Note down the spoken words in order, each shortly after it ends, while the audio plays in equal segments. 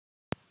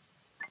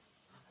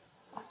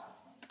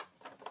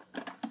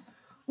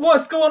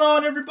What's going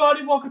on,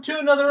 everybody? Welcome to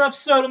another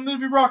episode of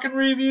Movie Rockin'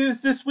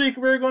 Reviews. This week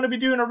we're going to be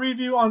doing a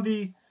review on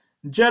the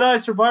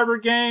Jedi Survivor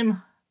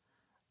game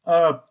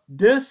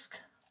disc.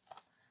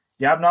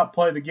 Yeah, I've not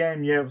played the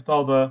game yet with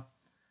all the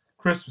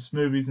Christmas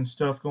movies and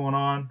stuff going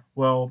on.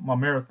 Well, my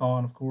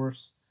marathon, of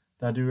course,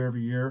 that I do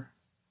every year.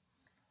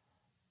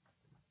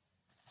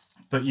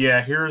 But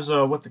yeah, here's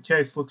what the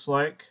case looks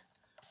like.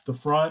 The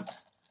front,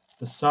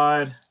 the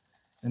side,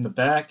 and the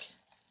back.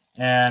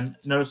 And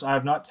notice I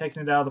have not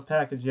taken it out of the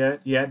package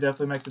yet. Yeah, it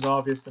definitely makes it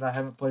obvious that I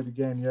haven't played the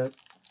game yet.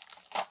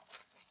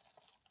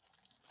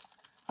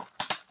 I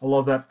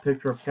love that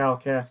picture of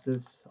Cal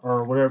Kestis,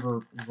 or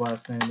whatever his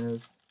last name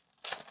is.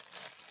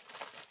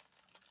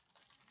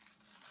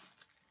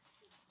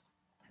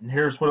 And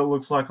here's what it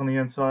looks like on the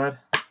inside.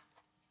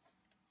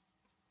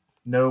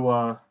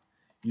 No,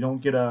 you don't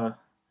get a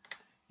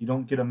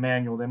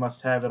manual. They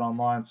must have it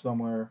online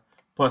somewhere.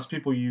 Plus,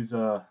 people use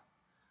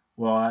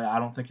well, I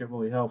don't think it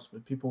really helps,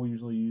 but people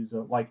usually use,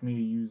 like me,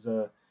 use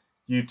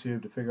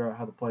YouTube to figure out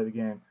how to play the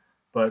game.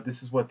 But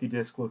this is what the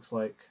disc looks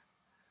like.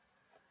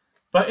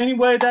 But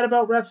anyway, that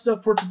about wraps it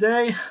up for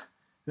today.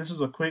 This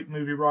is a quick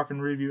movie rockin'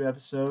 review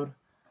episode.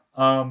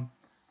 One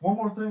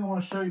more thing I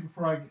want to show you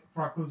before I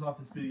close off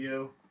this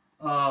video.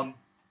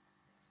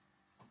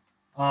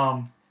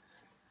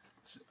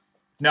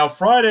 Now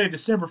Friday,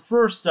 December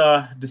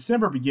 1st,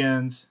 December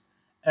begins,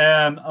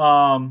 and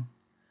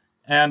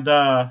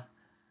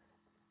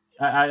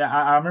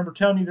I remember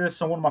telling you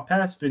this on one of my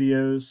past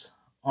videos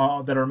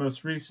that are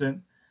most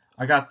recent.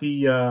 I got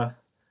the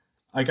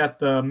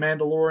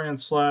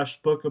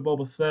Mandalorian / Book of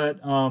Boba Fett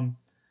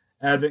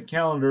Advent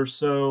calendar.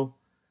 So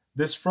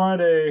this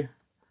Friday,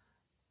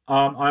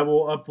 I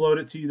will upload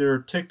it to either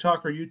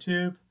TikTok or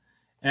YouTube,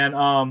 and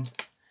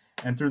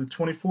through the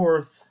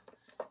 24th,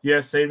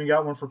 yes, I even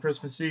got one for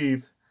Christmas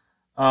Eve.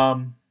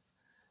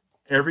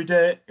 Every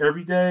day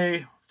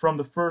from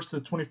the 1st to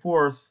the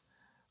 24th.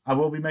 I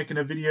will be making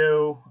a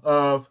video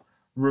of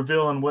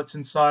revealing what's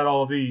inside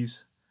all of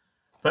these.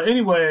 But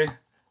anyway,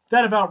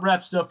 that about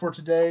wraps it up for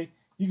today.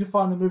 You can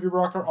find the Movie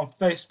Rocker on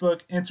Facebook,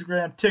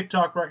 Instagram,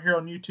 TikTok, right here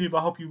on YouTube. I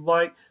hope you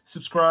like,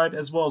 subscribe,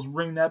 as well as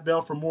ring that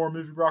bell for more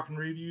Movie Rockin'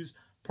 Reviews.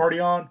 Party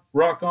on,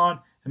 rock on,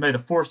 and may the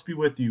Force be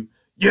with you.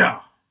 Yeah!